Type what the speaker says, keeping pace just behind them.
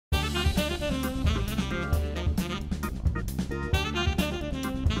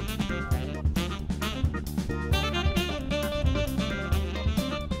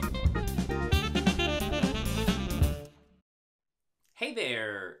Hey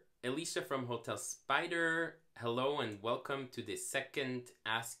there, Elisha from Hotel Spider. Hello and welcome to the second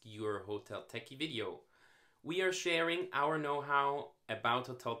Ask Your Hotel Techie video. We are sharing our know-how about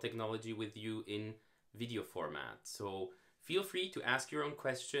hotel technology with you in video format. So feel free to ask your own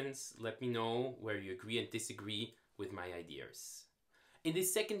questions. Let me know where you agree and disagree with my ideas. In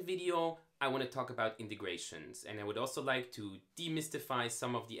this second video, I want to talk about integrations, and I would also like to demystify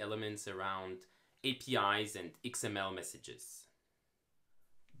some of the elements around APIs and XML messages.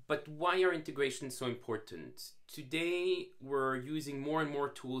 But why are integrations so important? Today, we're using more and more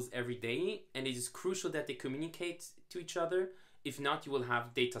tools every day, and it is crucial that they communicate to each other. If not, you will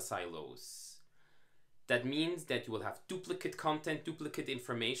have data silos. That means that you will have duplicate content, duplicate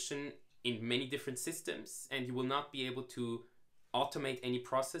information in many different systems, and you will not be able to automate any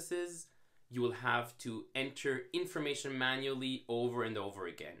processes. You will have to enter information manually over and over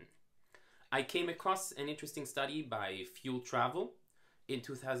again. I came across an interesting study by Fule in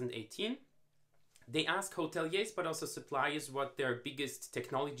 2018. They asked hoteliers but also suppliers what their biggest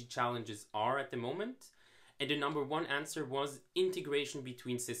technology challenges are at the moment, and the number one answer was integration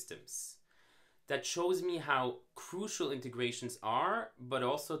between systems. That shows me how crucial integrations are, but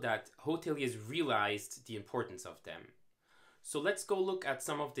also that hoteliers realized the importance of them. So let's go look at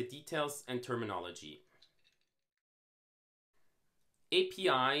some of the details and terminology.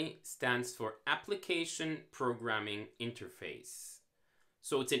 API stands for Application Programming Interface.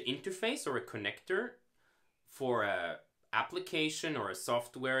 So it's an interface or a connector for an application or a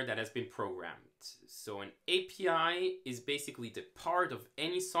software that has been programmed. So an API is basically the part of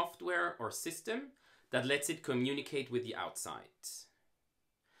any software or system that lets it communicate with the outside.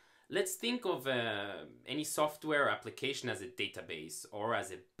 Let's think of any software or application as a database or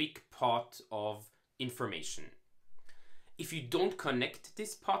as a big pot of information. If you don't connect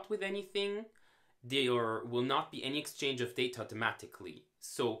this pot with anything, there will not be any exchange of data automatically.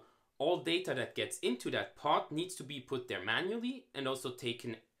 So all data that gets into that pot needs to be put there manually and also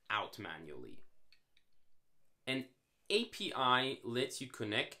taken out manually. An API lets you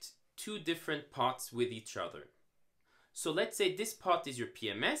connect two different pots with each other. So let's say this pot is your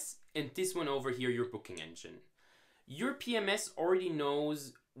PMS and this one over here your booking engine. Your PMS already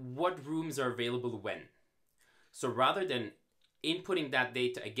knows what rooms are available when. So rather than inputting that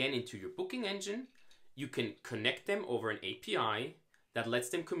data again into your booking engine, you can connect them over an API that lets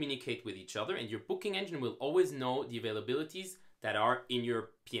them communicate with each other, and your booking engine will always know the availabilities that are in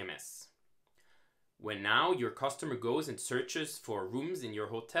your PMS. When now your customer goes and searches for rooms in your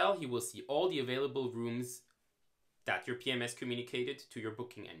hotel, he will see all the available rooms that your PMS communicated to your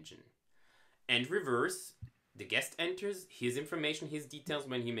booking engine. And reverse, the guest enters his information, his details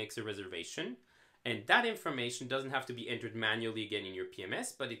when he makes a reservation, and that information doesn't have to be entered manually again in your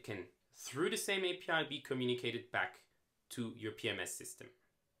PMS, but it can, through the same API, be communicated back to your PMS system.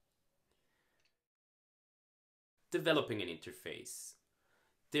 Developing an interface.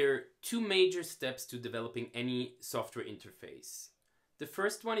 There are two major steps to developing any software interface. The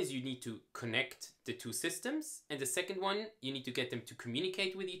first one is you need to connect the two systems, and the second one, you need to get them to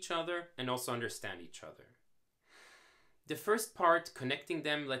communicate with each other and also understand each other. The first part, connecting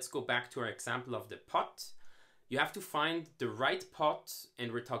them, let's go back to our example of the pot. You have to find the right pot,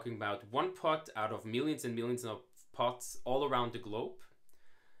 and we're talking about one pot out of millions and millions of pots all around the globe,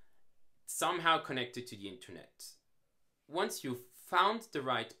 somehow connected to the internet. Once you've found the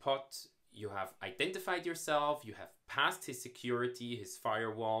right pot, you have identified yourself, you have passed his security, his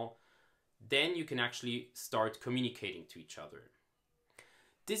firewall, then you can actually start communicating to each other.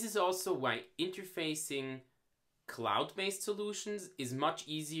 This is also why interfacing cloud-based solutions is much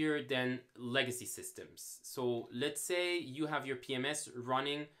easier than legacy systems. So let's say you have your PMS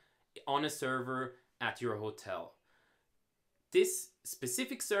running on a server at your hotel. This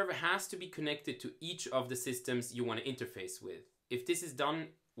specific server has to be connected to each of the systems you want to interface with. If this is done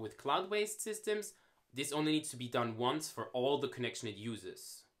with cloud-based systems, this only needs to be done once for all the connection it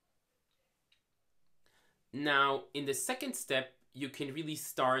uses. Now, in the second step, you can really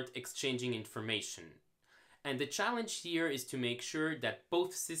start exchanging information. And the challenge here is to make sure that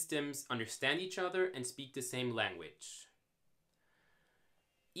both systems understand each other and speak the same language.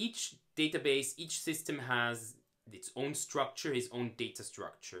 Each database, each system has its own structure, its own data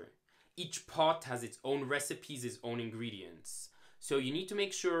structure. Each pot has its own recipes, its own ingredients. So you need to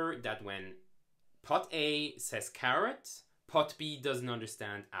make sure that when pot A says carrot, pot B doesn't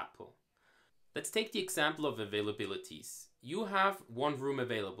understand apple. Let's take the example of availabilities. You have one room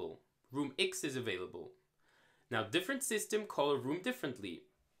available. Room X is available. Now, different systems call a room differently.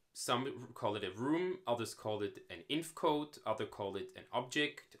 Some call it a room, others call it an inf code, others call it an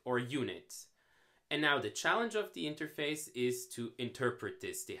object or a unit. And now the challenge of the interface is to interpret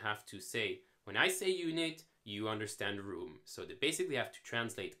this. They have to say, when I say unit, you understand room. So they basically have to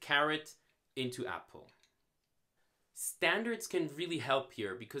translate carrot into apple. Standards can really help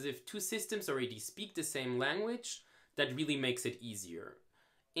here, because if two systems already speak the same language, that really makes it easier.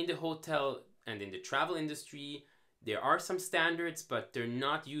 In the hotel and in the travel industry, there are some standards, but they're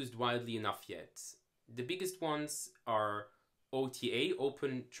not used widely enough yet. The biggest ones are OTA,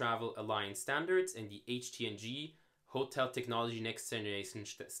 Open Travel Alliance Standards, and the HTNG, Hotel Technology Next Generation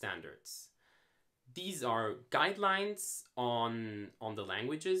Standards. These are guidelines on the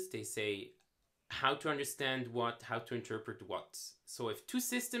languages. They say how to understand what, how to interpret what. So if two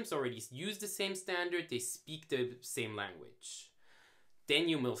systems already use the same standard, they speak the same language. Then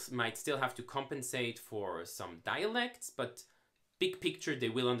you might still have to compensate for some dialects, but big picture, they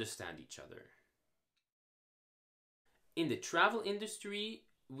will understand each other. In the travel industry,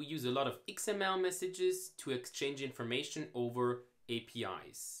 we use a lot of XML messages to exchange information over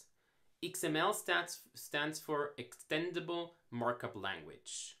APIs. XML stands for Extendable Markup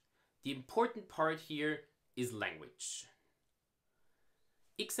Language. The important part here is language.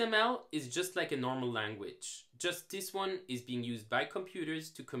 XML is just like a normal language, just this one is being used by computers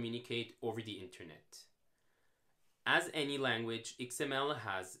to communicate over the internet. As any language, XML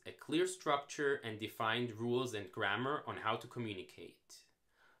has a clear structure and defined rules and grammar on how to communicate.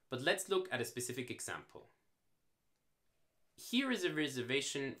 But let's look at a specific example. Here is a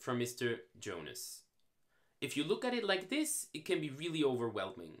reservation from Mr. Jonas. If you look at it like this, it can be really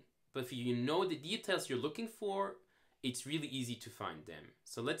overwhelming. But if you know the details you're looking for, it's really easy to find them.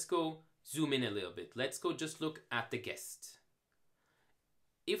 So let's go zoom in a little bit. Let's go just look at the guest.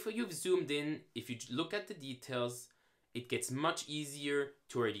 If you've zoomed in, if you look at the details, it gets much easier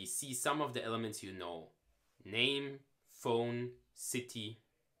to already see some of the elements you know. Name, phone, city.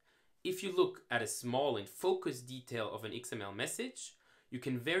 If you look at a small and focused detail of an XML message, you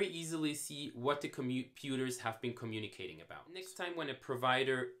can very easily see what the computers have been communicating about. Next time when a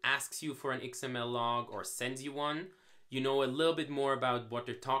provider asks you for an XML log or sends you one, you know a little bit more about what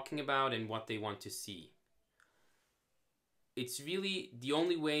they're talking about and what they want to see. It's really the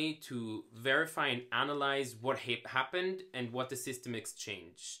only way to verify and analyze what happened and what the system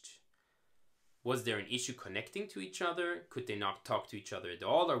exchanged. Was there an issue connecting to each other? Could they not talk to each other at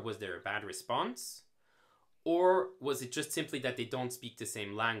all? Or was there a bad response? Or was it just simply that they don't speak the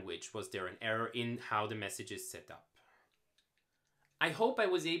same language? Was there an error in how the message is set up? I hope I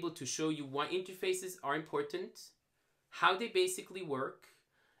was able to show you why interfaces are important, how they basically work,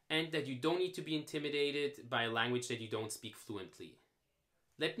 and that you don't need to be intimidated by a language that you don't speak fluently.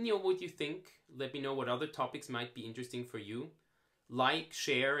 Let me know what you think. Let me know what other topics might be interesting for you. Like,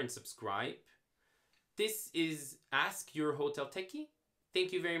 share, and subscribe. This is Ask Your Hotel Techie.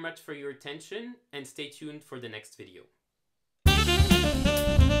 Thank you very much for your attention and stay tuned for the next video.